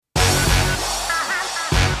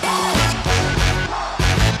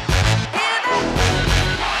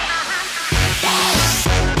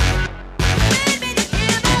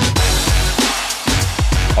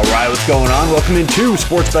What's going on? Welcome into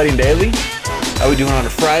Sports Betting Daily. How we doing on a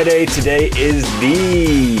Friday? Today is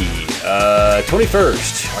the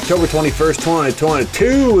 21st, October 21st,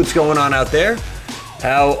 2022. What's going on out there?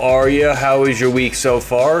 How are you? How is your week so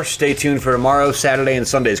far? Stay tuned for tomorrow, Saturday, and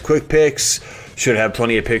Sunday's quick picks. Should have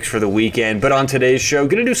plenty of picks for the weekend. But on today's show,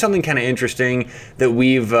 going to do something kind of interesting that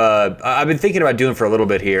I've been thinking about doing for a little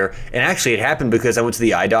bit here. And actually, it happened because I went to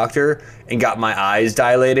the eye doctor and got my eyes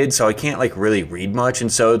dilated, so I can't really read much.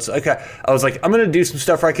 And so it's like I was like, I'm going to do some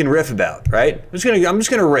stuff I can riff about, right? I'm just going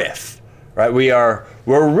to riff, right? We're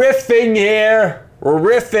riffing here. We're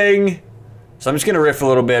riffing. So I'm just going to riff a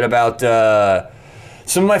little bit about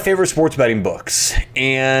some of my favorite sports betting books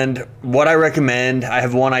and what I recommend. I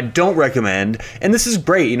have one I don't recommend, and this is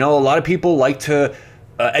great. You know, a lot of people like to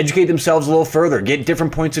educate themselves a little further, get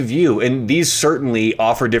different points of view, and these certainly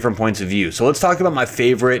offer different points of view. So let's talk about my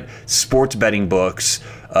favorite sports betting books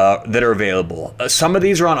that are available. Some of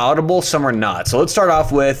these are on Audible, some are not. So let's start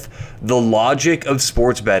off with The Logic of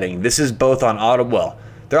Sports Betting. This is both on Audible. Well,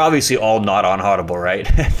 they're obviously all not on Audible, right?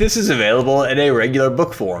 This is available in a regular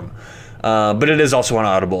book form. But it is also on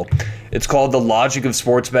Audible. It's called The Logic of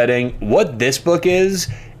Sports Betting. What this book is,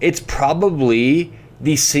 it's probably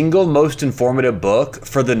the single most informative book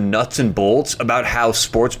for the nuts and bolts about how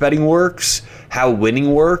sports betting works, how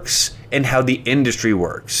winning works, and how the industry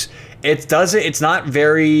works. It's not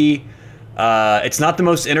the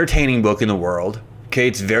most entertaining book in the world. Okay,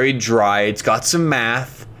 it's very dry. It's got some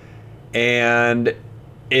math, and it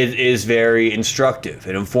is very instructive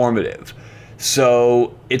and informative.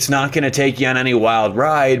 So it's not going to take you on any wild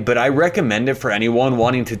ride, but I recommend it for anyone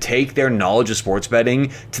wanting to take their knowledge of sports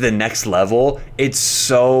betting to the next level. It's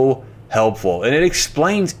so helpful, and it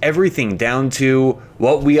explains everything down to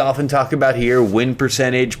what we often talk about here: win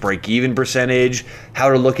percentage, break-even percentage,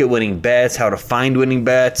 how to look at winning bets, how to find winning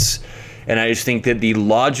bets. And I just think that The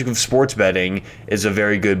Logic of Sports Betting is a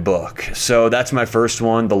very good book. So that's my first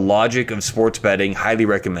one, The Logic of Sports Betting. Highly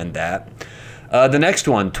recommend that. The next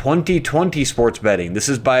one, 2020 Sports Betting. This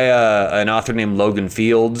is by an author named Logan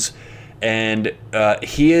Fields, and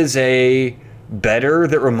he is a bettor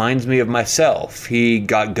that reminds me of myself. He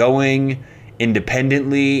got going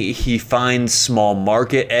independently. He finds small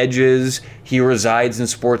market edges. He resides in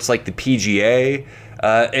sports like the PGA.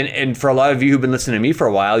 And for a lot of you who've been listening to me for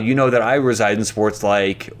a while, you know that I reside in sports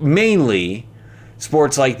mainly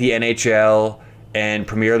sports like the NHL and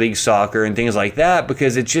Premier League soccer and things like that,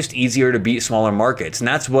 because it's just easier to beat smaller markets. And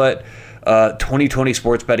that's what 2020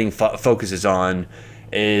 Sports Betting focuses on,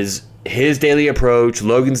 is his daily approach,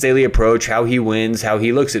 Logan's daily approach, how he wins, how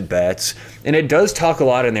he looks at bets. And it does talk a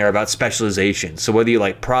lot in there about specialization. So whether you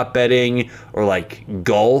like prop betting or like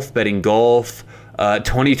betting golf,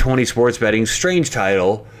 2020 Sports Betting, strange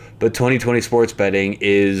title, but 2020 Sports Betting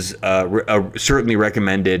is certainly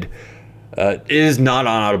recommended. It is not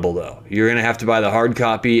on Audible, though. You're going to have to buy the hard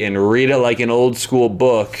copy and read it like an old school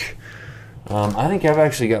book. I think I've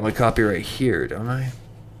actually got my copy right here, don't I?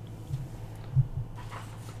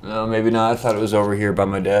 No, maybe not. I thought it was over here by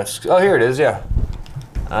my desk. Oh, here it is, yeah.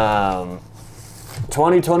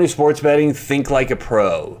 2020 Sports Betting, Think Like a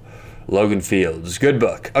Pro. Logan Fields. Good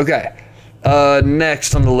book. Okay.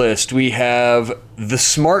 Next on the list, we have The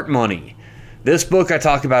Smart Money. This book I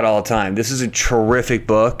talk about all the time. This is a terrific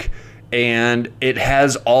book, and it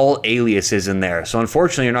has all aliases in there. So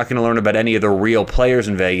unfortunately, you're not going to learn about any of the real players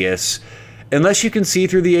in Vegas unless you can see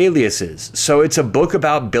through the aliases. So it's a book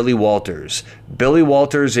about Billy Walters. Billy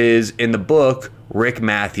Walters is, in the book, Rick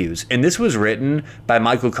Matthews. And this was written by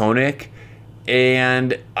Michael Koenig,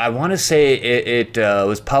 and I want to say it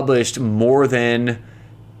was published more than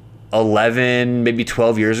 11, maybe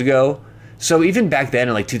 12 years ago. So even back then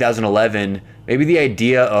in 2011, maybe the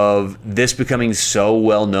idea of this becoming so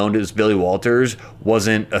well known as Billy Walters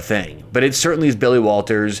wasn't a thing. But it certainly is Billy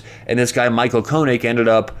Walters, and this guy Michael Koenig ended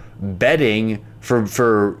up betting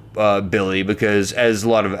for Billy, because as a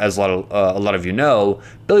lot of you know,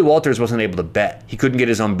 Billy Walters wasn't able to bet. He couldn't get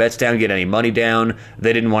his own bets down, get any money down.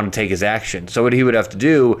 They didn't want to take his action. So what he would have to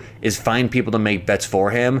do is find people to make bets for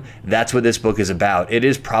him. That's what this book is about. It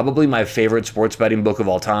is probably my favorite sports betting book of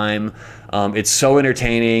all time. It's so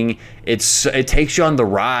entertaining. It takes you on the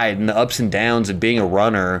ride and the ups and downs of being a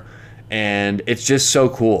runner. And it's just so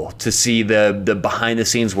cool to see the behind the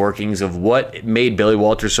scenes workings of what made Billy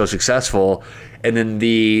Walters so successful, and then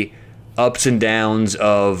the ups and downs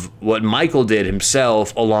of what Michael did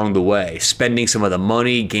himself along the way, spending some of the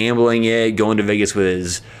money, gambling it, going to Vegas with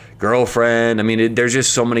his girlfriend. I mean, there's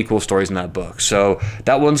just so many cool stories in that book. So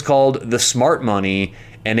that one's called The Smart Money,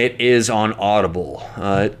 and it is on Audible.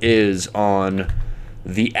 It is on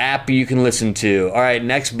the app you can listen to. All right,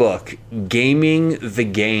 next book, Gaming the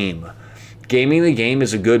Game. Gaming the Game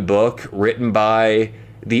is a good book written by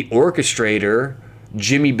the orchestrator,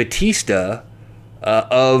 Jimmy Batista,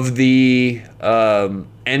 of the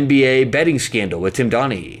NBA betting scandal with Tim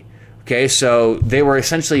Donaghy. Okay, so they were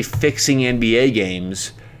essentially fixing NBA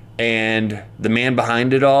games, and the man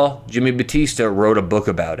behind it all, Jimmy Batista, wrote a book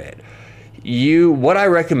about it. What I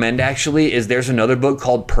recommend actually is there's another book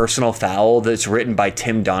called Personal Foul that's written by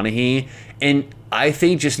Tim Donaghy, and I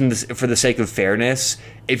think just for the sake of fairness,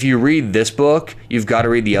 if you read this book, you've got to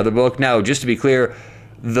read the other book. Now, just to be clear,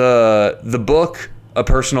 the book A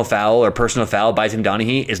Personal Foul or Personal Foul by Tim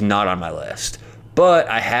Donaghy is not on my list, but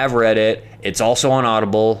I have read it. It's also on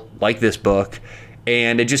Audible, like this book,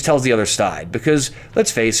 and it just tells the other side. Because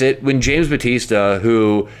let's face it, when James Batista,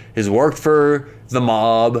 who has worked for the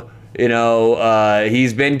mob,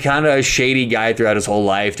 he's been kind of a shady guy throughout his whole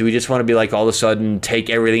life. Do we just want to be like all of a sudden take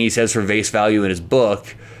everything he says for face value in his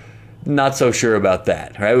book? Not so sure about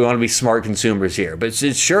that, right? We want to be smart consumers here, but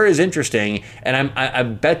it sure is interesting, and I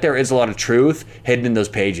bet there is a lot of truth hidden in those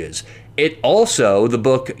pages. The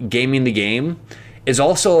book Gaming the Game is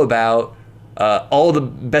also about all the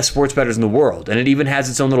best sports bettors in the world, and it even has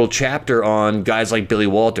its own little chapter on guys like Billy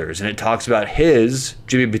Walters, and it talks about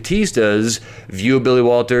Jimmy Batista's view of Billy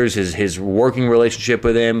Walters, his working relationship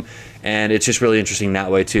with him, and it's just really interesting that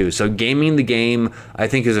way too. So Gaming the Game, I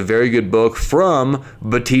think, is a very good book from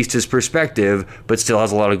Batista's perspective, but still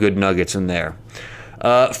has a lot of good nuggets in there.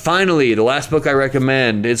 Finally, the last book I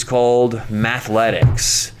recommend is called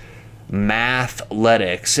Mathletics.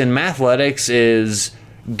 Mathletics, and Mathletics is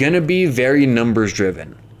going to be very numbers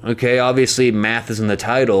driven. Okay, obviously math is in the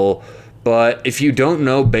title, but if you don't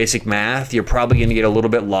know basic math, you're probably going to get a little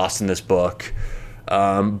bit lost in this book.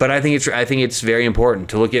 But I think it's very important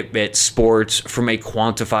to look at sports from a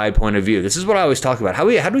quantified point of view. This is what I always talk about. How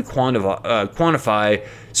do we quantify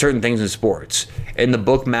certain things in sports? And the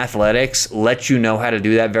book Mathletics lets you know how to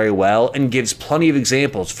do that very well and gives plenty of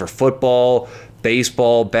examples for football,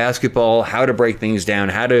 baseball, basketball, how to break things down,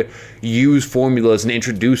 how to use formulas and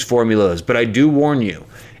introduce formulas. But I do warn you,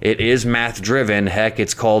 it is math driven. Heck,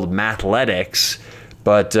 it's called Mathletics,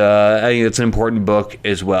 but I think it's an important book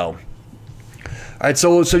as well. All right,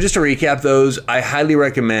 so just to recap those, I highly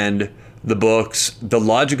recommend the books The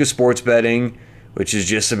Logic of Sports Betting, which is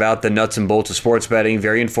just about the nuts and bolts of sports betting,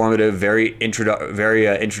 very informative, very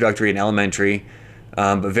introductory and elementary,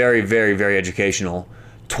 but very, very, very educational.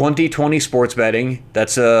 2020 Sports Betting,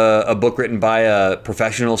 that's a book written by a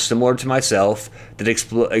professional similar to myself that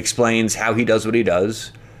explains how he does what he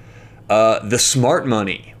does. The Smart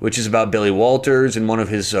Money, which is about Billy Walters and one of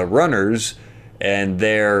his runners and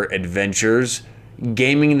their adventures.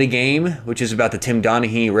 Gaming the Game, which is about the Tim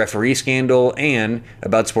Donaghy referee scandal and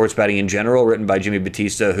about sports betting in general, written by Jimmy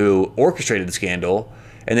Batista, who orchestrated the scandal.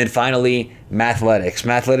 And then finally, Mathletics.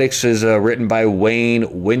 Mathletics is written by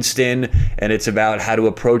Wayne Winston, and it's about how to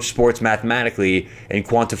approach sports mathematically and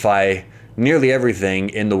quantify nearly everything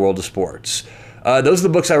in the world of sports. Those are the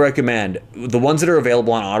books I recommend. The ones that are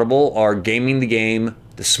available on Audible are Gaming the Game,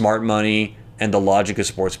 The Smart Money, and The Logic of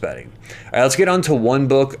Sports Betting. All right, let's get on to one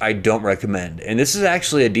book I don't recommend. And this is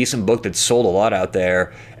actually a decent book that's sold a lot out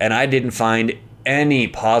there, and I didn't find any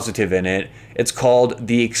positive in it. It's called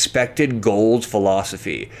The Expected Goals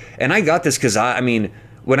Philosophy. And I got this because,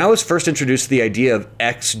 when I was first introduced to the idea of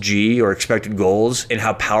XG, or expected goals, and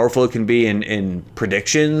how powerful it can be in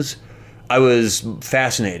predictions, I was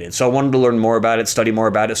fascinated. So I wanted to learn more about it, study more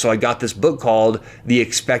about it. So I got this book called The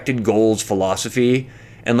Expected Goals Philosophy.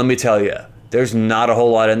 And let me tell you, there's not a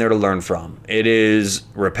whole lot in there to learn from. It is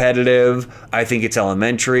repetitive. I think it's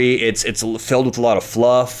elementary. It's filled with a lot of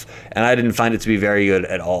fluff, and I didn't find it to be very good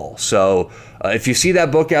at all. So if you see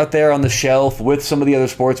that book out there on the shelf with some of the other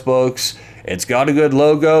sports books, it's got a good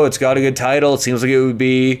logo. It's got a good title. It seems like it would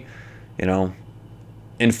be,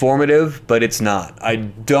 informative, but it's not. I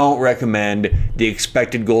don't recommend The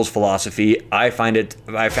Expected Goals Philosophy. I found it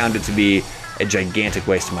to be a gigantic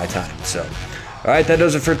waste of my time. So. All right, that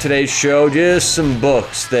does it for today's show. Just some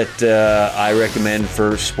books that I recommend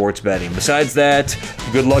for sports betting. Besides that,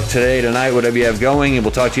 good luck today, tonight, whatever you have going, and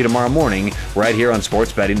we'll talk to you tomorrow morning right here on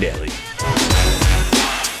Sports Betting Daily.